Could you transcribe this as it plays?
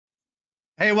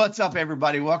Hey, what's up,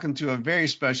 everybody? Welcome to a very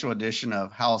special edition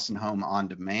of House and Home on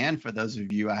Demand. For those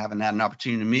of you I haven't had an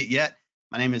opportunity to meet yet,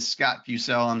 my name is Scott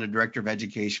Fusell. I'm the Director of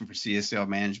Education for CSL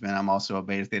Management. I'm also a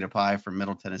Beta Theta Pi from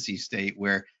Middle Tennessee State,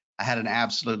 where I had an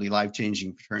absolutely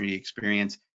life-changing fraternity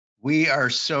experience. We are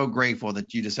so grateful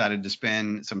that you decided to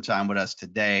spend some time with us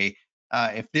today.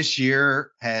 If this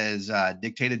year has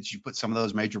dictated that you put some of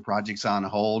those major projects on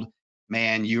hold,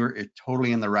 man, you're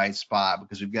totally in the right spot,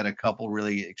 because we've got a couple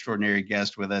really extraordinary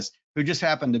guests with us who just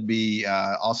happen to be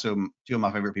also two of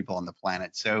my favorite people on the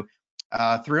planet. So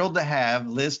thrilled to have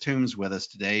Liz Toombs with us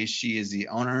today. She is the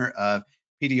owner of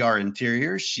PDR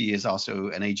Interiors. She is also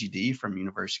an AGD from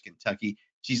University of Kentucky.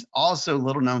 She's also,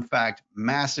 little known fact,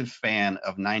 massive fan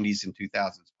of 90s and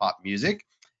 2000s pop music.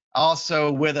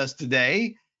 Also with us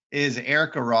today is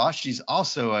Erica Ross. She's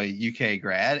also a UK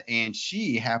grad, and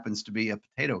she happens to be a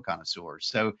potato connoisseur.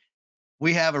 So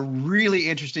we have a really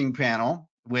interesting panel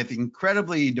with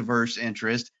incredibly diverse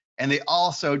interests, and they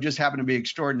also just happen to be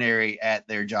extraordinary at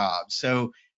their jobs.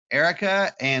 So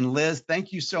Erica and Liz,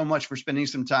 thank you so much for spending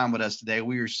some time with us today.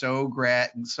 We are so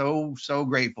grateful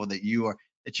that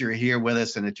you're here with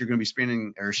us, and that you're going to be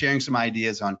spending or sharing some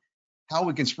ideas on how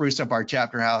we can spruce up our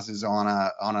chapter houses on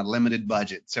a limited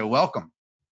budget. So welcome.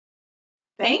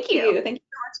 Thank you. Thank you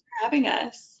so much for having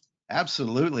us.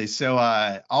 Absolutely. So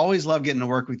always love getting to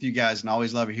work with you guys, and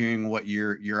always love hearing what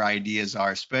your ideas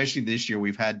are, especially this year.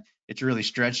 It's really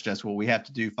stretched us what we have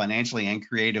to do financially and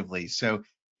creatively. So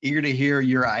eager to hear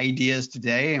your ideas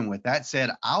today. And with that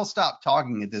said, I'll stop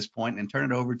talking at this point and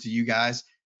turn it over to you guys.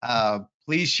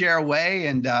 Please share away.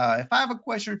 And if I have a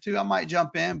question or two, I might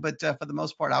jump in, but for the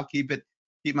most part, I'll keep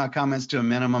my comments to a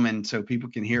minimum, and so people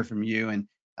can hear from you. And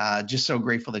just so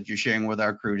grateful that you're sharing with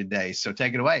our crew today. So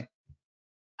take it away.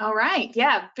 All right.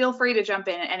 Yeah, feel free to jump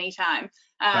in at any time.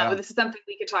 This is something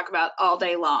we could talk about all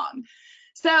day long.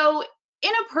 So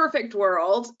in a perfect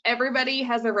world, everybody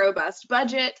has a robust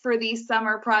budget for these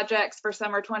summer projects for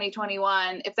summer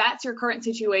 2021. If that's your current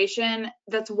situation,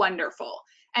 that's wonderful.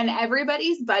 And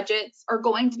everybody's budgets are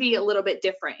going to be a little bit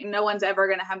different. No one's ever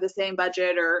going to have the same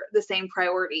budget or the same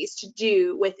priorities to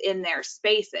do within their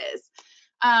spaces.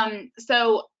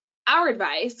 So our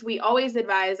advice, we always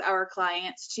advise our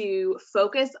clients to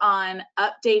focus on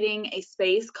updating a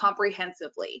space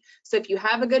comprehensively. So if you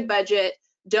have a good budget,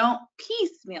 don't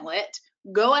piecemeal it.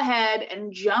 Go ahead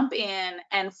and jump in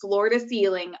and floor to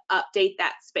ceiling, update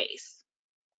that space.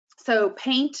 So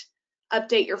paint,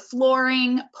 update your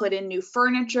flooring, put in new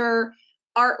furniture,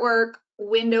 artwork,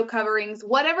 window coverings,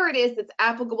 whatever it is that's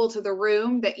applicable to the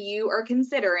room that you are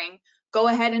considering, go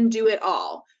ahead and do it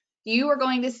all. You are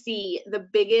going to see the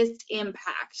biggest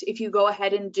impact if you go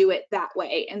ahead and do it that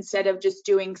way instead of just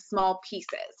doing small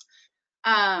pieces.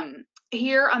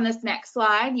 Here on this next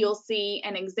slide, you'll see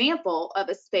an example of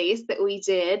a space that we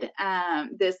did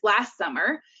this last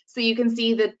summer. So you can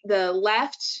see the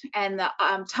left and the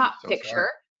top picture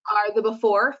are the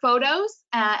before photos,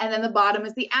 and then the bottom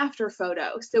is the after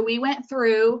photo. So we went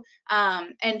through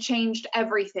and changed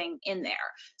everything in there.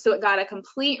 So it got a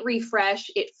complete refresh.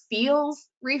 It feels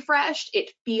refreshed,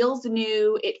 it feels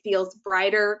new, it feels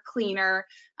brighter, cleaner,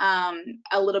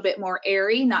 a little bit more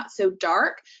airy, not so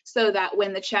dark, so that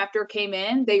when the chapter came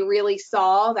in, they really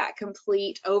saw that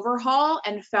complete overhaul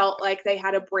and felt like they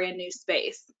had a brand new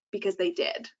space, because they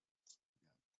did.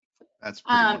 That's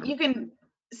pretty you can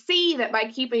see that by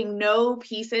keeping no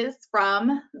pieces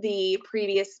from the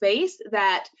previous space,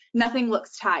 that nothing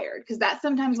looks tired, because that's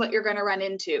sometimes what you're going to run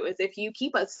into, is if you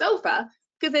keep a sofa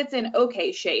because it's in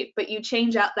okay shape, but you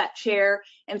change out that chair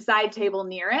and side table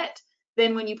near it,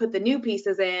 then when you put the new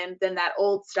pieces in, then that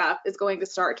old stuff is going to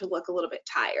start to look a little bit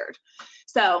tired.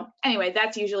 So anyway,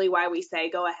 that's usually why we say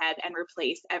go ahead and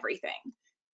replace everything.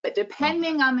 But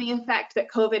depending on the effect that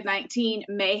COVID-19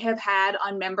 may have had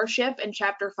on membership and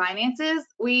chapter finances,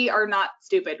 we are not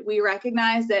stupid. We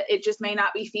recognize that it just may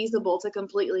not be feasible to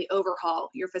completely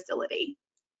overhaul your facility.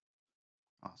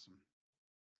 Awesome.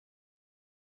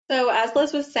 So as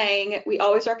Liz was saying, we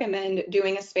always recommend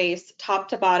doing a space top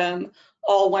to bottom,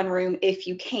 all one room if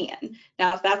you can.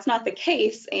 Now, if that's not the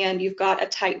case and you've got a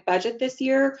tight budget this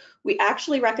year, we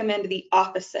actually recommend the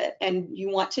opposite, and you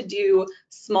want to do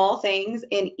small things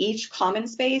in each common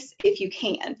space if you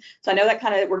can. So I know that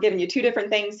kind of, we're giving you two different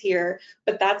things here,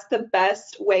 but that's the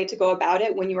best way to go about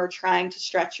it when you are trying to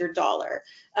stretch your dollar.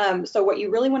 So what you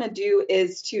really want to do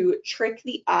is to trick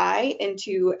the eye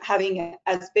into having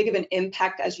as big of an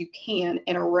impact as you can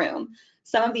in a room.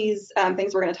 Some of these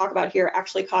things we're going to talk about here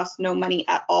actually cost no money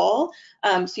at all.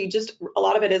 So a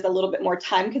lot of it is a little bit more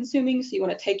time consuming. So you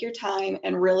want to take your time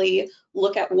and really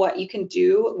look at what you can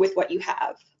do with what you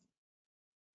have.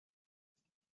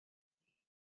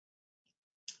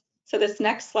 So this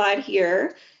next slide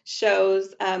here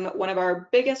shows one of our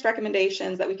biggest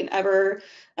recommendations that we can ever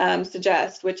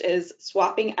suggest, which is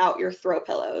swapping out your throw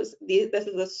pillows. This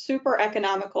is a super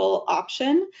economical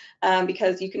option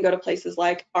because you can go to places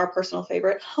like our personal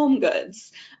favorite, Home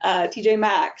Goods, TJ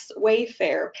Maxx,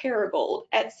 Wayfair, Paragold,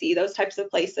 Etsy, those types of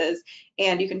places,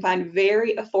 and you can find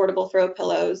very affordable throw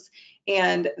pillows.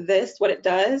 And this, what it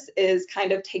does is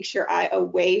kind of takes your eye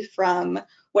away from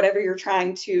whatever you're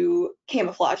trying to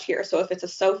camouflage here. So if it's a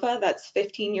sofa that's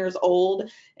 15 years old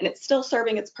and it's still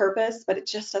serving its purpose, but it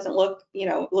just doesn't look,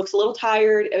 looks a little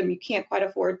tired and you can't quite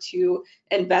afford to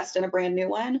invest in a brand new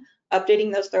one,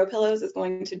 updating those throw pillows is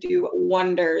going to do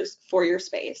wonders for your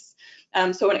space.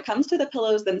 So when it comes to the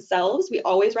pillows themselves, we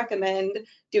always recommend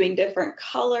doing different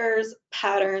colors,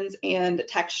 patterns, and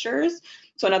textures.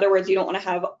 So in other words, you don't want to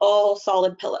have all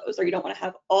solid pillows, or you don't want to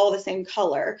have all the same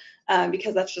color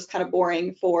because that's just kind of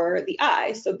boring for the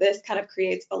eye. So this kind of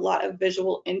creates a lot of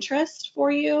visual interest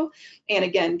for you, and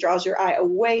again, draws your eye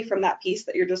away from that piece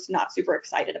that you're just not super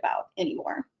excited about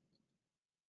anymore.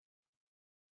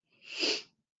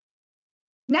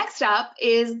 Next up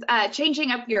is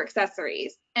changing up your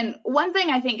accessories. And one thing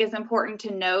I think is important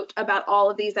to note about all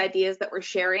of these ideas that we're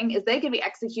sharing is they can be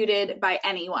executed by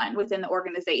anyone within the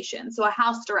organization. So a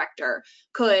house director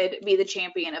could be the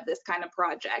champion of this kind of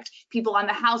project. People on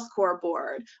the house core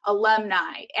board,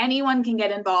 alumni, anyone can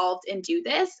get involved and do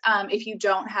this if you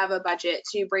don't have a budget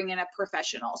to bring in a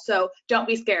professional. So don't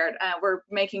be scared. We're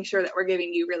making sure that we're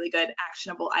giving you really good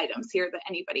actionable items here that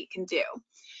anybody can do.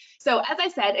 So as I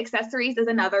said, accessories is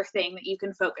another thing that you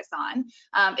can focus on.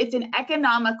 It's an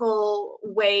economical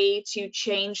way to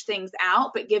change things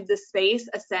out, but give the space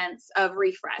a sense of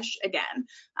refresh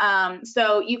again.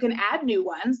 So you can add new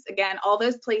ones. Again, all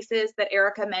those places that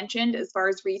Erica mentioned as far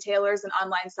as retailers and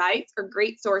online sites are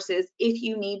great sources if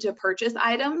you need to purchase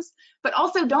items, but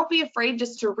also don't be afraid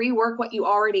just to rework what you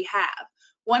already have.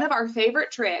 One of our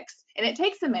favorite tricks, and it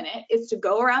takes a minute, is to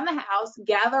go around the house,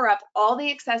 gather up all the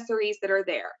accessories that are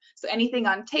there. So anything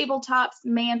on tabletops,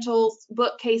 mantles,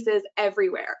 bookcases,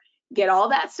 everywhere. Get all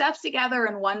that stuff together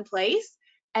in one place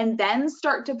and then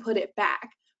start to put it back.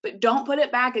 But don't put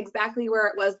it back exactly where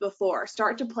it was before.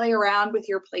 Start to play around with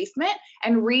your placement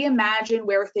and reimagine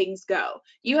where things go.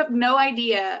 You have no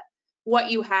idea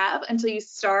what you have until you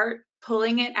start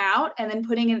pulling it out and then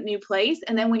putting it in a new place.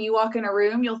 And then when you walk in a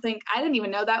room, you'll think, I didn't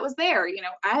even know that was there.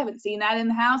 I haven't seen that in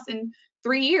the house in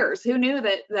 3 years. Who knew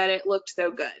that it looked so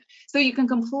good? So you can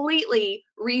completely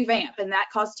revamp, and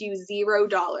that costs you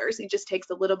 $0. It just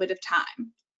takes a little bit of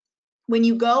time. When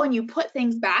you go and you put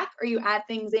things back or you add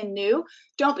things in new,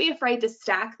 don't be afraid to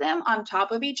stack them on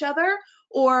top of each other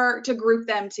or to group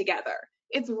them together.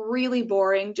 It's really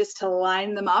boring just to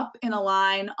line them up in a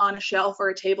line on a shelf or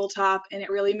a tabletop, and it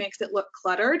really makes it look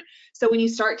cluttered. So when you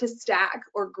start to stack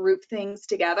or group things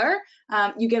together,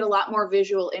 you get a lot more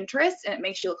visual interest and it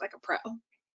makes you look like a pro.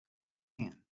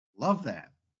 Man, love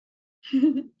that. You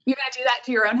gonna do that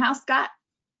to your own house, Scott?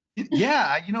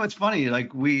 Yeah, it's funny.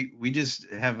 Like we just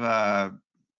have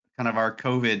kind of our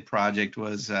COVID project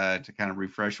was to kind of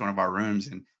refresh one of our rooms,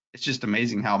 and it's just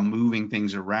amazing how moving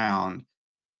things around,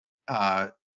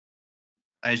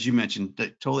 as you mentioned,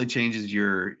 that totally changes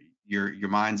your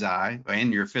mind's eye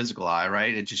and your physical eye,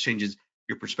 right? It just changes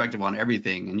your perspective on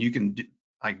everything. And you can do,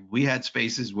 like we had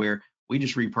spaces where we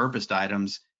just repurposed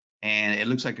items, and it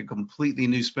looks like a completely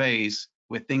new space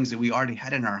with things that we already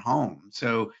had in our home.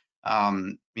 So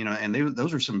and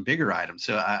those are some bigger items.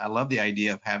 So I love the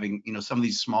idea of having, some of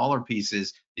these smaller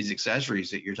pieces, these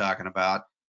accessories that you're talking about,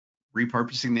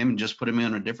 repurposing them and just put them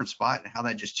in a different spot, and how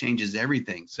that just changes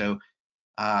everything. So,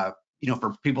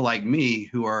 for people like me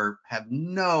who have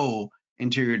no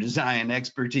interior design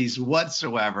expertise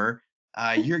whatsoever,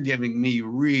 you're giving me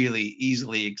really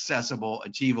easily accessible,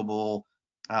 achievable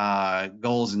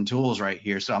goals and tools right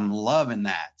here. So I'm loving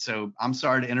that. So I'm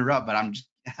sorry to interrupt, but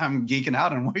I'm geeking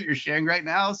out on what you're sharing right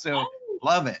now. So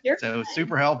love it. So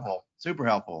super helpful. Super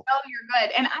helpful. Oh, you're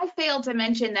good. And I failed to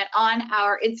mention that on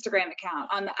our Instagram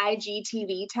account, on the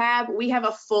IGTV tab, we have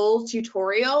a full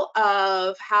tutorial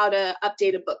of how to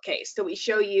update a bookcase. So we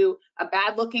show you a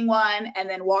bad looking one and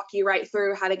then walk you right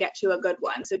through how to get to a good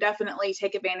one. So definitely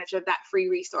take advantage of that free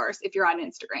resource if you're on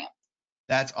Instagram.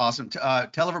 That's awesome.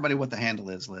 Tell everybody what the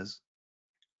handle is, Liz.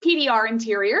 PDR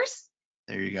Interiors.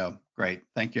 There you go. Great.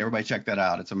 Thank you. Everybody check that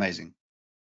out. It's amazing.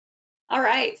 All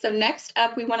right, so next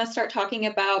up, we want to start talking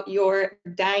about your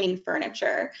dining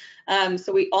furniture.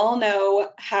 So we all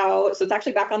know so it's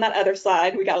actually back on that other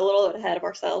slide. We got a little ahead of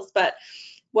ourselves, but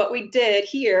what we did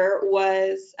here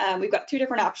was we've got two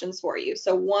different options for you.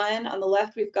 So one on the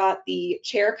left, we've got the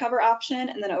chair cover option,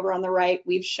 and then over on the right,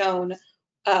 we've shown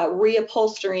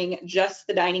reupholstering just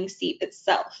the dining seat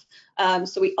itself.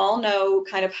 So we all know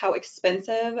kind of how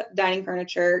expensive dining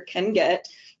furniture can get.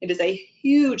 It is a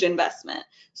huge investment.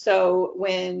 So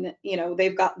when, you know,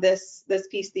 they've got this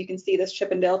piece that you can see, this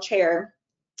Chippendale chair,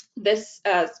 this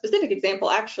specific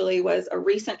example actually was a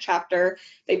recent chapter.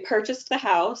 They purchased the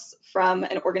house from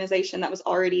an organization that was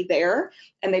already there,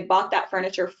 and they bought that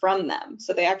furniture from them.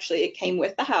 So it came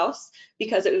with the house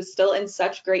because it was still in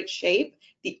such great shape.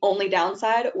 The only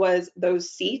downside was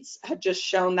those seats had just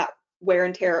shown that wear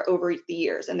and tear over the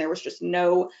years, and there was just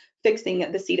no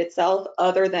fixing the seat itself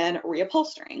other than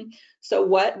reupholstering. So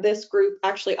what this group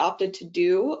actually opted to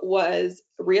do was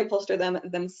reupholster them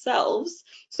themselves.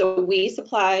 So we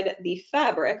supplied the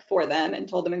fabric for them and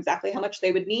told them exactly how much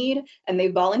they would need, and they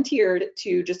volunteered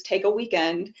to just take a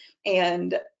weekend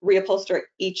and reupholster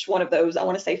each one of those, I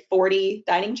want to say 40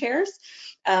 dining chairs.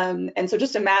 And so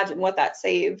just imagine what that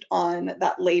saved on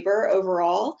that labor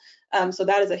overall. So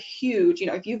that is a huge, you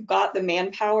know, if you've got the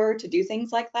manpower to do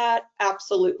things like that,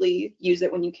 absolutely use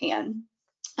it when you can.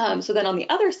 So then on the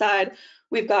other side,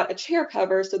 we've got a chair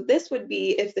cover. So this would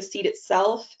be if the seat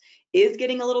itself is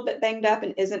getting a little bit banged up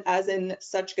and isn't as in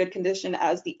such good condition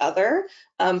as the other,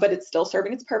 but it's still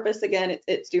serving its purpose. Again,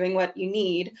 it's doing what you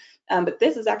need. But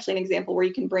this is actually an example where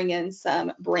you can bring in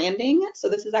some branding. So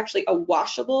this is actually a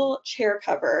washable chair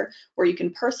cover where you can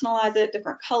personalize it,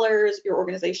 different colors, your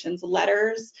organization's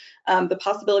letters. The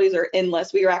possibilities are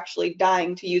endless. We are actually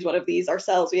dying to use one of these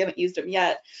ourselves. We haven't used them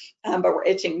yet, but we're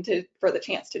itching for the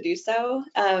chance to do so.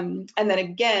 And then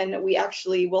again, we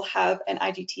actually will have an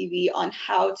IGTV on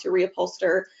how to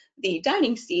reupholster the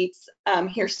dining seats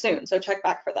here soon. So check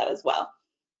back for that as well.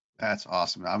 That's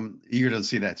awesome. I'm eager to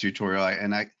see that tutorial.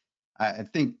 And I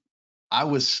think I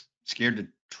was scared to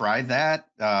try that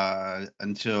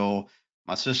until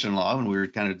my sister-in-law, when we were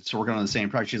kind of working on the same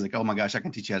project, she's like, "Oh my gosh, I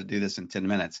can teach you how to do this in 10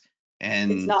 minutes."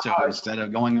 And so hard. instead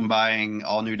of going and buying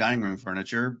all new dining room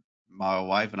furniture, my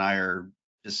wife and I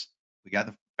we got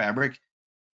the fabric,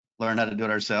 learned how to do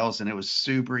it ourselves, and it was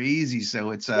super easy.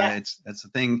 So that's the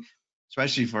thing,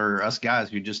 especially for us guys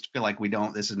who just feel like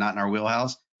this is not in our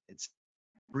wheelhouse. It's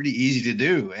pretty easy to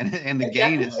do, and the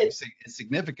gain is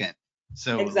significant.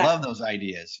 So love those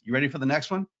ideas. You ready for the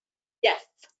next one? Yes.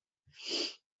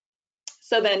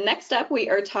 So then next up, we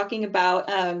are talking about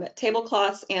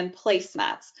tablecloths and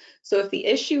placemats. So if the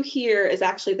issue here is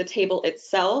actually the table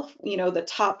itself, you know, the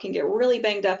top can get really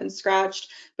banged up and scratched,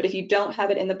 but if you don't have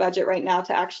it in the budget right now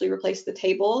to actually replace the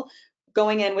table,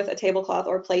 going in with a tablecloth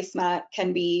or placemat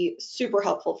can be super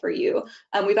helpful for you.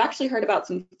 We've actually heard about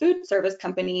some food service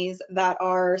companies that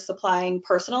are supplying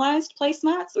personalized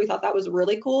placemats. So we thought that was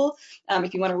really cool.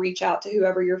 If you want to reach out to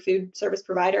whoever your food service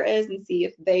provider is and see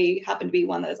if they happen to be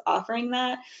one that is offering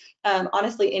that.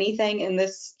 Honestly, anything in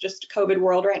this just COVID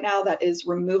world right now that is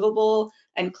removable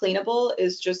and cleanable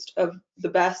is just of the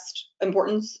best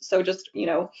importance. So just, you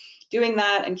know, doing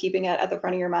that and keeping it at the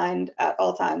front of your mind at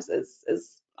all times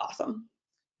is awesome.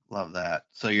 Love that.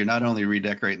 So you're not only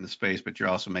redecorating the space, but you're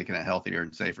also making it healthier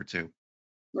and safer too.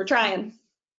 We're trying.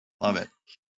 Love it.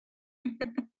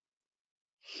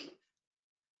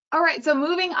 All right, so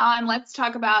moving on, let's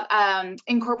talk about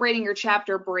incorporating your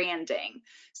chapter branding.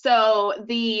 So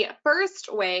the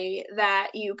first way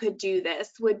that you could do this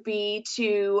would be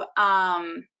to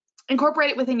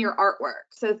incorporate it within your artwork.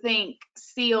 So think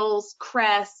seals,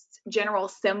 crests, general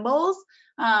symbols.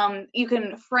 You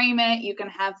can frame it, you can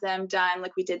have them done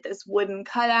like we did this wooden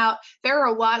cutout. There are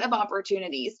a lot of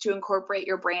opportunities to incorporate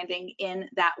your branding in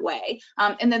that way.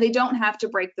 And then they don't have to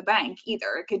break the bank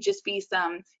either. It could just be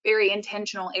some very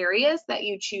intentional areas that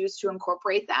you choose to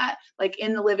incorporate that, like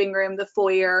in the living room, the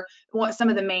foyer, some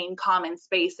of the main common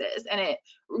spaces. And it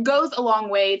goes a long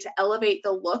way to elevate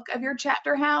the look of your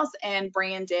chapter house and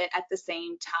brand it at the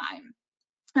same time.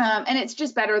 And it's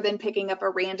just better than picking up a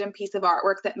random piece of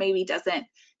artwork that maybe doesn't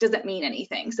mean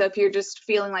anything. So if you're just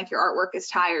feeling like your artwork is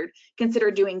tired,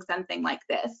 consider doing something like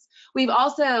this. We've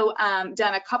also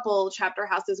done a couple chapter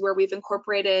houses where we've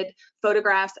incorporated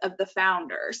photographs of the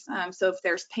founders. So if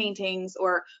there's paintings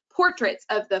or portraits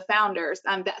of the founders,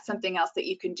 that's something else that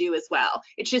you can do as well.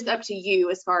 It's just up to you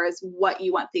as far as what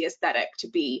you want the aesthetic to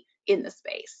be in the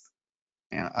space.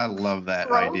 Yeah, I love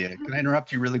that idea. Can I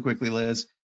interrupt you really quickly, Liz?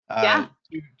 Yeah.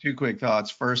 Two quick thoughts.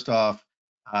 First off,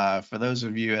 for those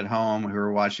of you at home who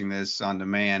are watching this on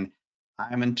demand,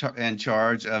 I'm in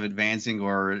charge of advancing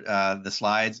the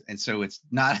slides, and so it's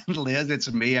not Liz,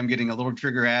 it's me. I'm getting a little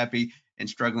trigger happy and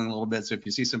struggling a little bit. So if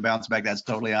you see some bounce back, that's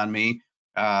totally on me.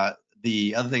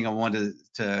 The other thing I wanted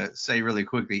to say really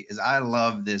quickly is I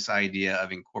love this idea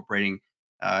of incorporating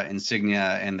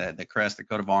insignia and the crest, the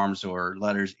coat of arms, or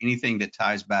letters, anything that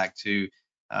ties back to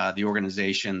the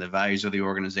organization, the values of the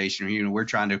organization. You know, we're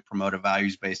trying to promote a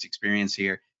values-based experience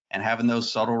here, and having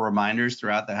those subtle reminders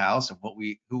throughout the house of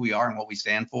who we are and what we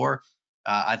stand for,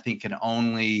 I think can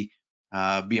only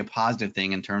be a positive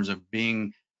thing in terms of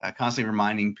being constantly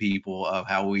reminding people of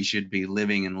how we should be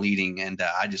living and leading. And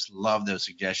I just love those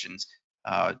suggestions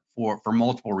for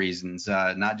multiple reasons,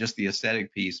 not just the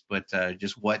aesthetic piece, but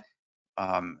just what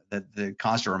the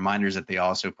constant reminders that they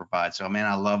also provide. So, man,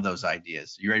 I love those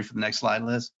ideas. You ready for the next slide,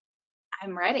 Liz?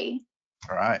 I'm ready.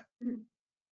 All right.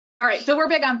 All right, so we're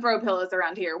big on throw pillows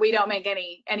around here. We don't make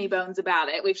any bones about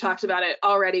it. We've talked about it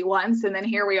already once, and then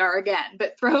here we are again.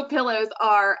 But throw pillows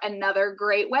are another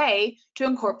great way to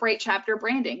incorporate chapter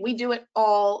branding. We do it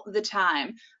all the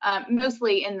time,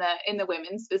 mostly in the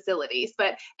women's facilities.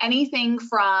 But anything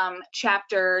from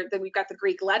chapter that we've got the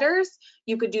Greek letters,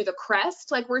 you could do the crest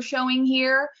like we're showing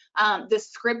here, the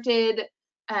scripted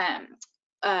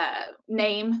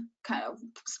name kind of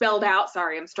spelled out.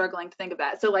 Sorry, I'm struggling to think of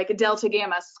that. So like a delta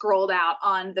gamma scrolled out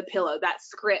on the pillow, that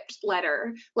script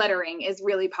lettering is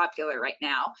really popular right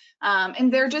now.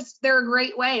 And they're a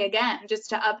great way, again, just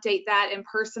to update that and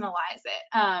personalize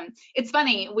it. It's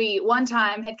funny, we one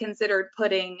time had considered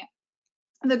putting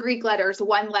the Greek letters,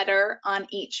 one letter on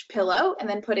each pillow, and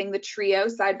then putting the trio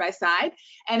side by side.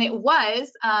 And it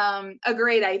was a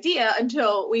great idea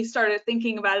until we started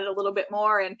thinking about it a little bit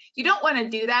more. And you don't want to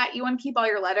do that. You want to keep all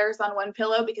your letters on one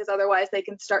pillow because otherwise they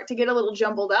can start to get a little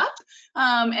jumbled up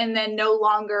and then no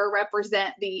longer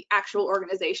represent the actual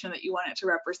organization that you want it to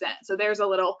represent. So there's a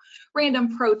little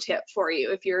random pro tip for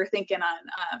you if you're thinking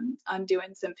on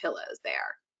doing some pillows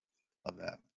there. Love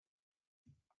that.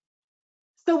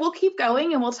 So we'll keep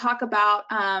going and we'll talk about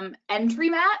entry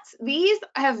mats. These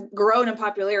have grown in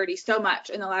popularity so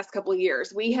much in the last couple of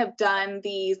years. We have done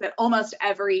these at almost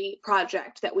every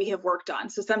project that we have worked on.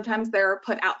 So sometimes they're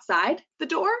put outside the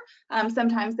door,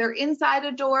 sometimes they're inside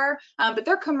a door, but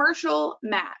they're commercial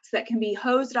mats that can be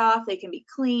hosed off, they can be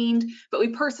cleaned, but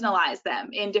we personalize them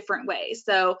in different ways.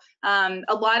 So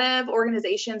a lot of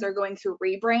organizations are going through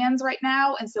rebrands right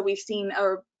now, and so we've seen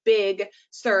a big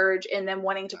surge in them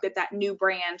wanting to get that new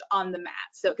brand on the mat.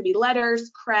 So it could be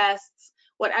letters, crests,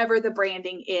 whatever the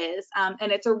branding is.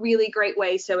 And it's a really great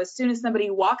way. So as soon as somebody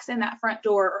walks in that front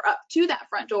door or up to that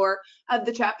front door of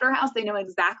the chapter house, they know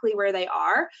exactly where they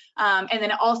are. And then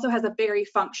it also has a very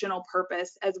functional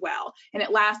purpose as well. And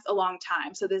it lasts a long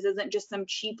time. So this isn't just some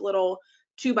cheap little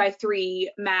 2x3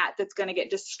 mat that's going to get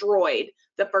destroyed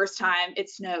the first time it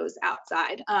snows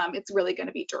outside. It's really going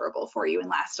to be durable for you and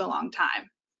last a long time.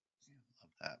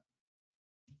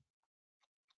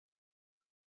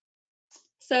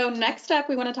 So next up,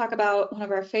 we want to talk about one of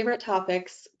our favorite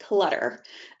topics, clutter.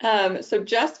 So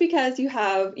just because you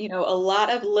have, a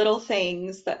lot of little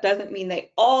things, that doesn't mean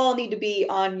they all need to be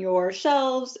on your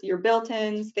shelves, your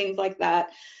built-ins, things like that.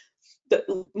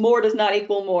 More does not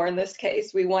equal more in this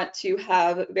case. We want to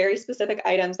have very specific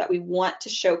items that we want to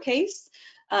showcase.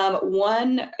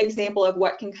 One example of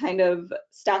what can kind of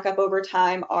stack up over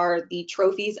time are the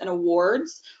trophies and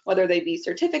awards, whether they be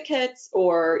certificates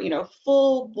or,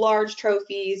 full large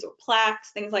trophies or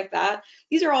plaques, things like that.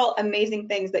 These are all amazing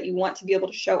things that you want to be able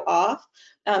to show off.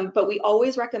 But we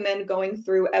always recommend going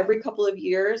through every couple of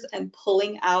years and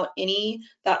pulling out any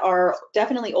that are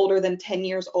definitely older than 10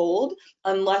 years old,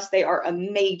 unless they are a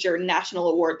major national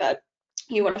award that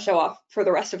you want to show off for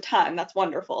the rest of time. That's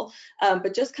wonderful.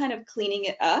 But just kind of cleaning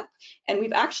it up. And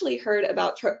we've actually heard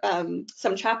about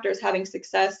some chapters having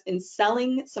success in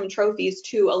selling some trophies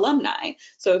to alumni.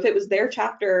 So if it was their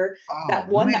chapter that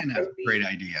won that trophy, that's a great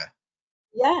idea.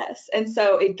 Yes, and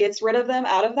so it gets rid of them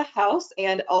out of the house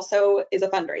and also is a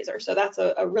fundraiser. So that's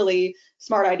a really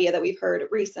smart idea that we've heard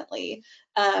recently.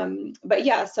 But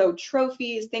yeah, so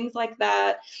trophies, things like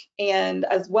that, and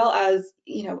as well as,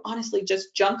 honestly,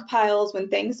 just junk piles. When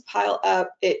things pile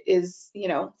up, it is,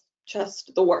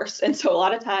 just the worst. And so a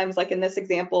lot of times, like in this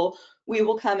example, we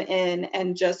will come in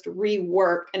and just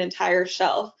rework an entire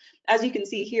shelf. As you can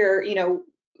see here,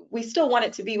 we still want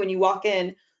it to be when you walk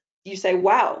in, you say,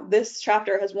 wow, this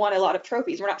chapter has won a lot of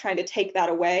trophies. We're not trying to take that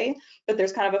away, but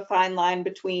there's kind of a fine line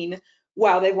between,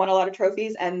 wow, they've won a lot of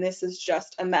trophies and this is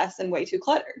just a mess and way too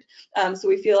cluttered. So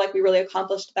we feel like we really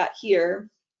accomplished that here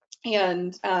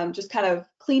and just kind of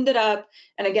cleaned it up.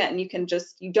 And again,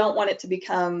 you don't want it to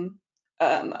become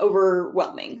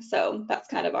overwhelming. So that's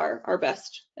kind of our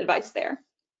best advice there.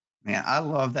 Man, I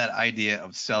love that idea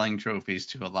of selling trophies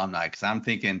to alumni, because I'm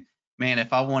thinking, man,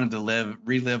 if I wanted to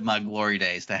relive my glory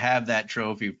days, to have that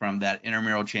trophy from that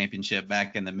intramural championship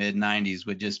back in the mid 90s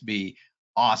would just be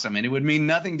awesome. And it would mean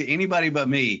nothing to anybody but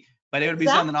me, but it would be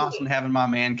something awesome to have in my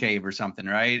man cave or something,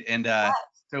 right? And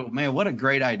so, man, what a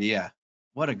great idea.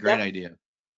 What a great idea.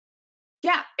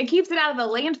 Yeah, it keeps it out of the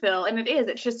landfill, and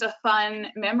it's just a fun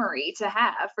memory to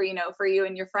have for, for you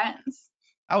and your friends.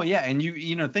 Oh yeah, and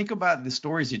think about the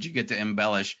stories that you get to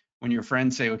embellish when your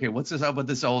friends say, "Okay, what's this up with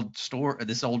this old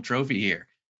this old trophy here?"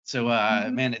 So,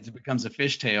 man, it becomes a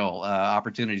fishtail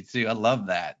opportunity too. I love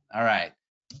that. All right.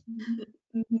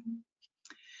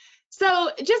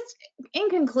 So just in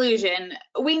conclusion,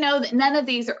 we know that none of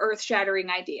these are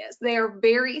earth-shattering ideas. They are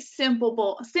very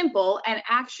simple and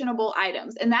actionable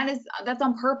items, and that's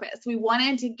on purpose. We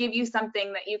wanted to give you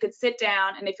something that you could sit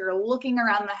down, and if you're looking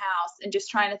around the house and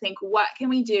just trying to think, what can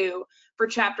we do for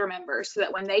chapter members so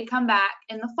that when they come back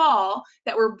in the fall,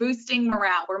 that we're boosting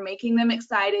morale, we're making them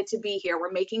excited to be here,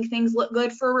 we're making things look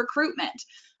good for recruitment.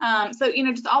 So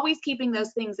just always keeping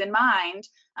those things in mind.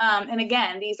 And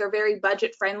again, these are very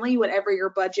budget friendly, whatever your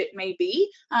budget may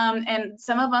be. And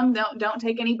some of them don't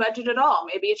take any budget at all.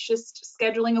 Maybe it's just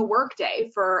scheduling a work day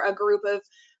for a group of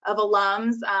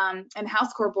alums and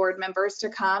House Corps board members to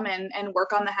come and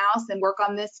work on the house and work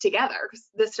on this together.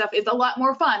 This stuff is a lot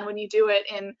more fun when you do it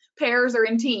in pairs or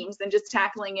in teams than just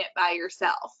tackling it by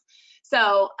yourself.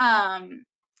 So,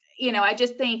 I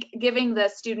just think giving the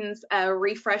students a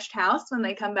refreshed house when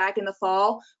they come back in the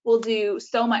fall will do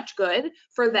so much good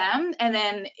for them. And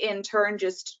then in turn,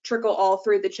 just trickle all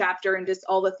through the chapter and just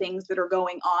all the things that are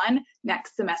going on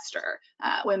next semester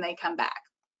when they come back.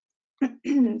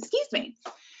 Excuse me.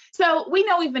 So we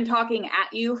know we've been talking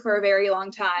at you for a very long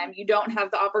time. You don't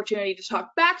have the opportunity to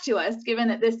talk back to us, given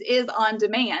that this is on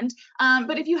demand.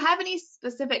 But if you have any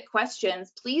specific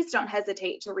questions, please don't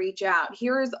hesitate to reach out.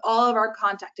 Here's all of our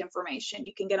contact information.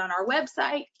 You can get on our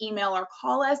website, email or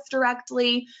call us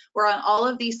directly. We're on all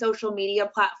of these social media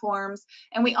platforms.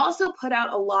 And we also put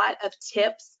out a lot of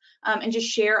tips and just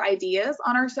share ideas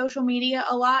on our social media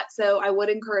a lot. So I would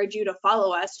encourage you to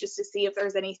follow us just to see if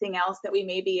there's anything else that we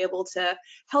may be able to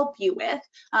help you with.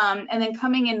 And then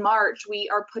coming in March, we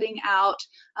are putting out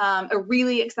a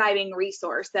really exciting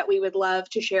resource that we would love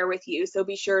to share with you. So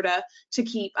be sure to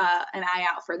keep an eye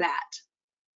out for that.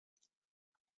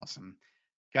 Awesome.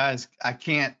 Guys, I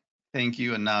can't thank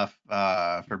you enough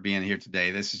for being here today.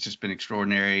 This has just been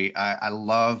extraordinary. I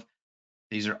love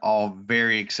these are all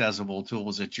very accessible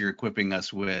tools that you're equipping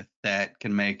us with that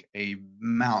can make a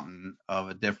mountain of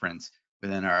a difference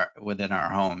within our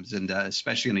homes, and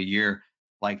especially in a year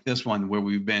like this one where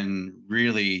we've been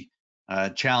really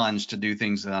challenged to do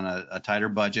things on a tighter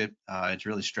budget. It's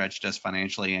really stretched us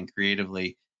financially and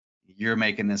creatively. You're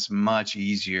making this much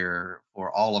easier for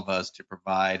all of us to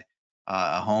provide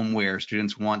a home where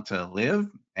students want to live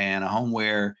and a home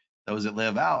where those that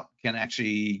live out can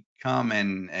actually come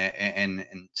and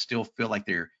still feel like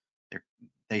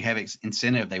they have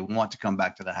incentive. They want to come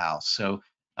back to the house. So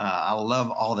I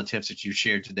love all the tips that you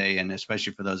shared today, and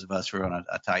especially for those of us who are on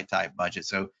a tight budget.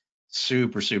 So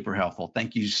super helpful.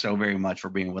 Thank you so very much for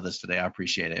being with us today. I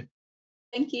appreciate it.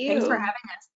 Thank you. Thanks for having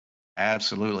us.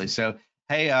 Absolutely. So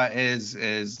hey, as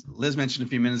Liz mentioned a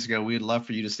few minutes ago, we'd love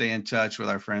for you to stay in touch with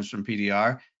our friends from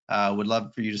PDR. Would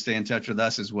love for you to stay in touch with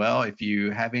us as well. If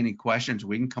you have any questions,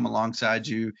 we can come alongside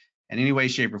you in any way,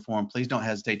 shape, or form. Please don't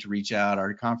hesitate to reach out.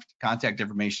 Our contact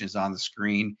information is on the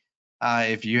screen.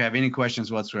 If you have any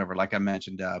questions whatsoever, like I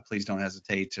mentioned, please don't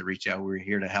hesitate to reach out. We're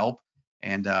here to help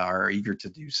and are eager to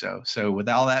do so. So with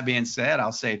all that being said,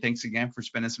 I'll say thanks again for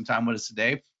spending some time with us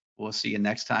today. We'll see you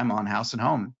next time on House and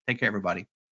Home. Take care, everybody.